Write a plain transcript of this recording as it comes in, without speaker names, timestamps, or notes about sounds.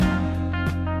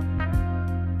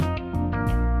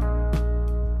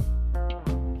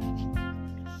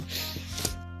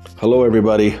Hello,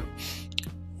 everybody.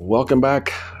 Welcome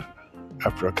back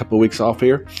after a couple of weeks off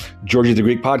here. Georgie the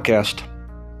Greek podcast.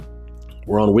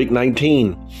 We're on week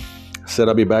 19. Said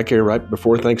I'll be back here right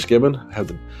before Thanksgiving. Have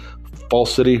the Fall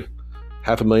City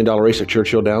 $500,000 race at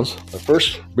Churchill Downs. The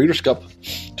first Breeders' Cup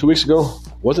 2 weeks ago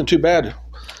wasn't too bad.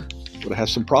 Would have had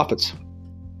some profits.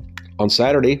 On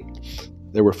Saturday,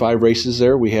 there were 5 races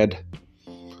there. We had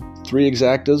 3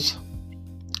 exactas,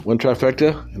 1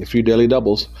 trifecta, and a few daily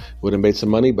doubles. Would have made some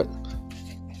money, but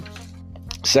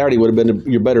Saturday would have been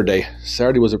your better day.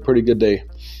 Saturday was a pretty good day.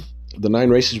 The 9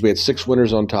 races, we had 6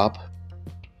 winners on top.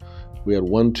 We had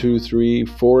 4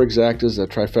 exactas, a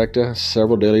trifecta,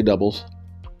 several daily doubles.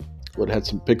 Would have had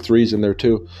some pick 3s in there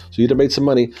too. So you'd have made some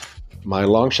money. My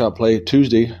long shot play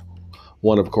Tuesday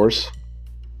won, of course.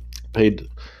 Paid,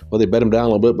 well, they bet him down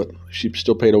a little bit, but she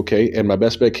still paid okay. And my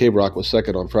best bet, Cave Rock, was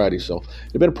second on Friday. So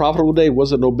it been a profitable day.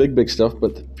 Wasn't no big stuff,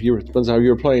 but it depends how you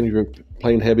were playing. If you were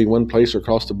playing heavy one place or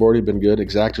across the board, it'd been good.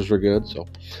 Exactas were good. So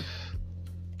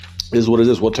it is what it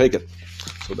is. We'll take it.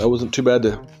 So that wasn't too bad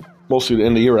to mostly to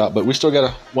end the year out. But we still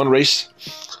got one race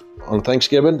on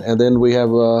Thanksgiving. And then we have,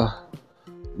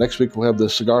 next week we'll have the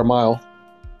Cigar Mile.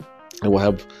 And we'll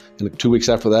have, in 2 weeks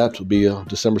after that, will be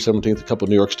December 17th, a couple of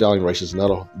New York Stallion races, and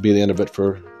that'll be the end of it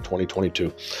for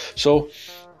 2022. So,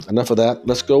 enough of that.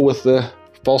 Let's go with the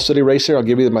Fall City race here. I'll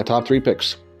give you my top 3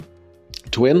 picks.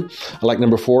 To win, I like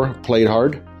number 4, Played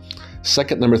Hard.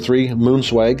 Second, number 3,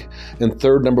 Moonswag. And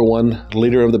third, number 1,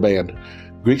 Leader of the Band.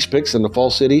 Greeks picks in the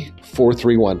Fall City,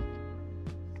 4-3-1.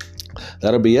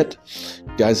 That'll be it.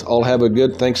 Guys, all have a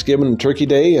good Thanksgiving and Turkey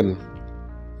Day, and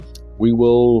we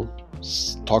will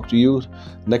talk to you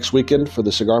next weekend for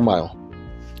the Cigar Mile.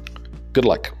 Good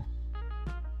luck.